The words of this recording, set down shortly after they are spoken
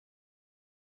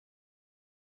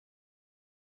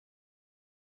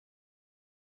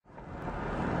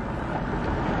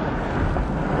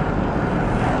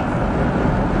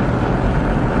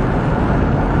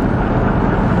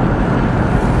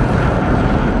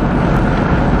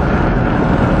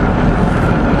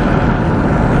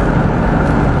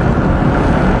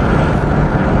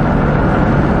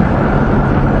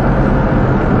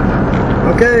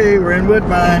Okay, we're in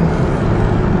Woodbine.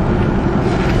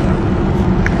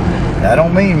 That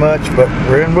don't mean much, but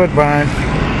we're in Woodbine.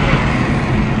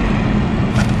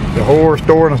 The horror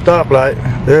store and a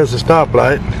stoplight. There's the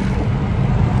stoplight.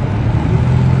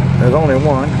 There's only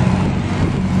one.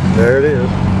 There it is.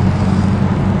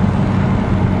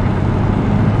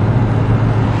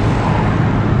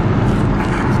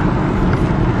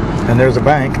 And there's a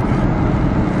bank.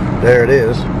 There it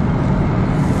is.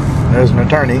 There's an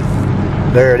attorney.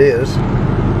 There it is.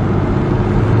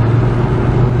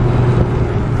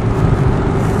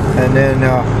 And then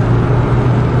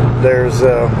there's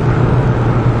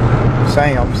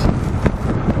Sam's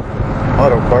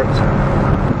Auto Parts,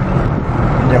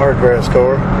 the hardware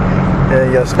store,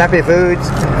 your Snappy Foods,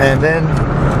 and then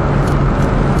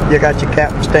you got your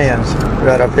captain stands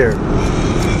right up here.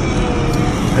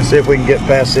 Let's see if we can get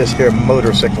past this here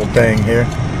motorcycle thing here.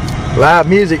 Live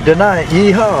music tonight,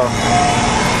 yeehaw!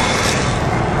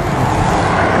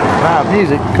 Live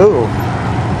music, cool.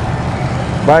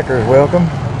 Bikers welcome.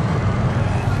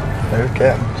 There's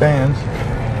Captain Sands.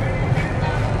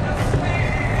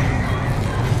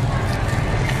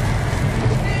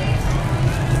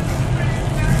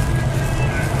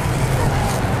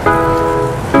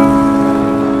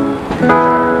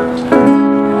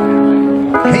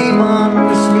 Came on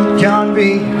to see John B.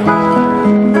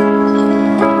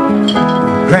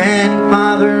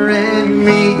 Grandfather and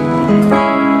me.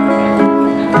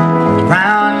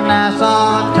 Round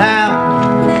Nassau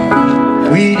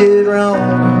town we did roam.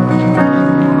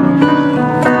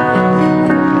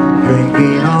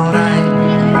 Drinking all night,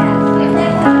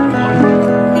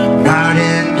 got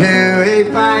into a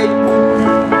fight.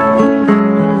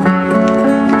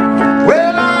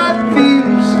 Well, I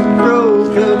feel so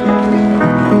broke up,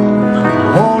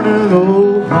 wanna go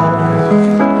home.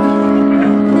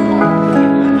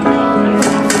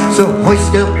 So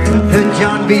hoist up the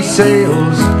John B.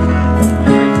 sails,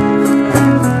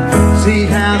 see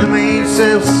how the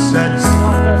mainsail sets.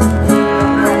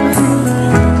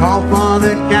 Call for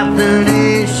the captain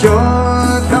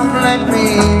ashore, come let me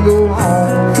go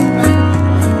home.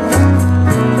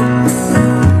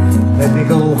 Let me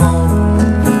go home.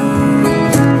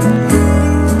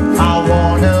 I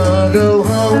wanna go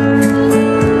home.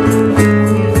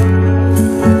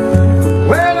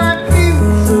 Well, I feel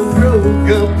so broke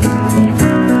up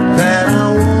that I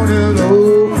wanna go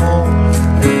home.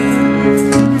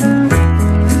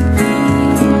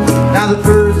 Now the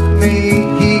first mate,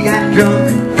 he got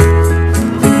drunk,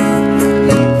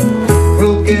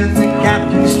 broke in the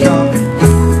captain's trunk.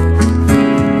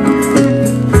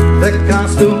 The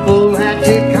constable had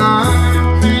to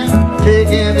come and take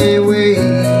it away.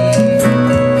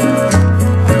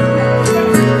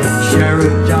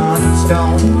 Sheriff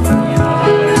Johnstone,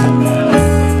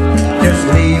 just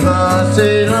leave us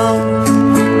alone.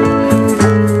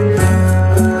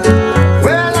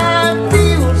 Well, I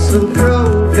feel so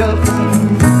broke up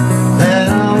that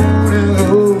I wanna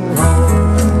go home.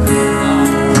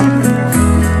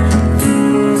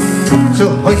 So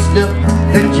hoist up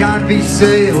the John B.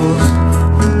 sails,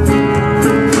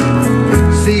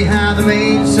 see how the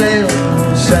mainsail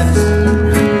sets.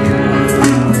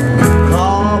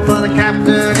 Call for the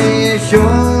captain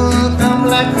ashore, come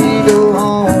let me go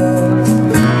home.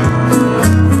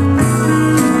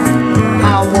 I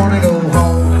wanna go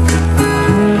home.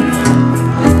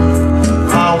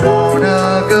 I wanna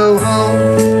go home.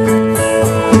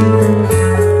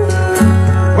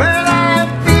 Well, I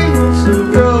feel so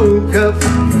broke up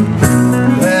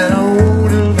that I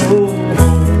wanna go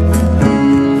home.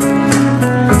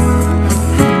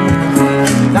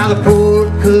 Now the poor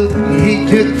cook, he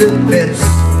took the bits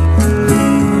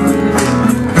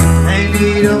and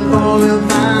ate up all of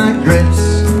my grits.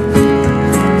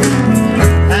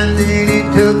 And then he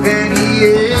took and he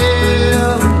ate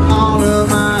all of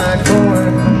my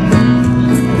corn.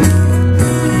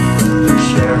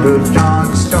 Sheriff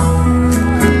Johnstone,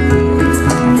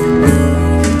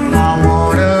 I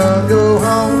wanna go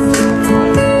home.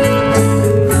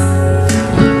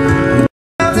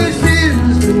 Now this is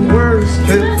the worst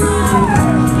trip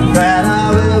that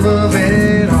I've ever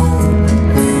been on.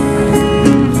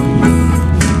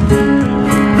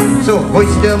 So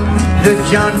hoist up the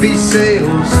John B.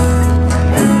 sails,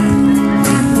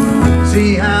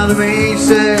 see how the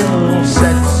mainsail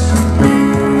sets.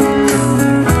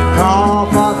 Call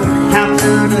for the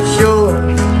captain ashore,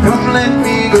 come let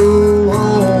me go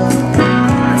home.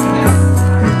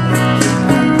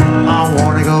 I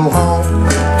wanna go home.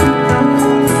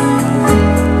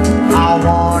 I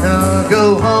wanna go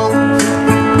home.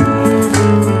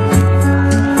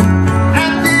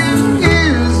 And this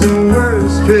is the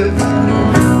worst trip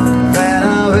that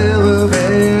I've ever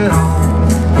been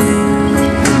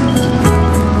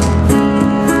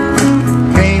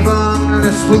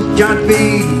swoop John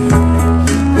B.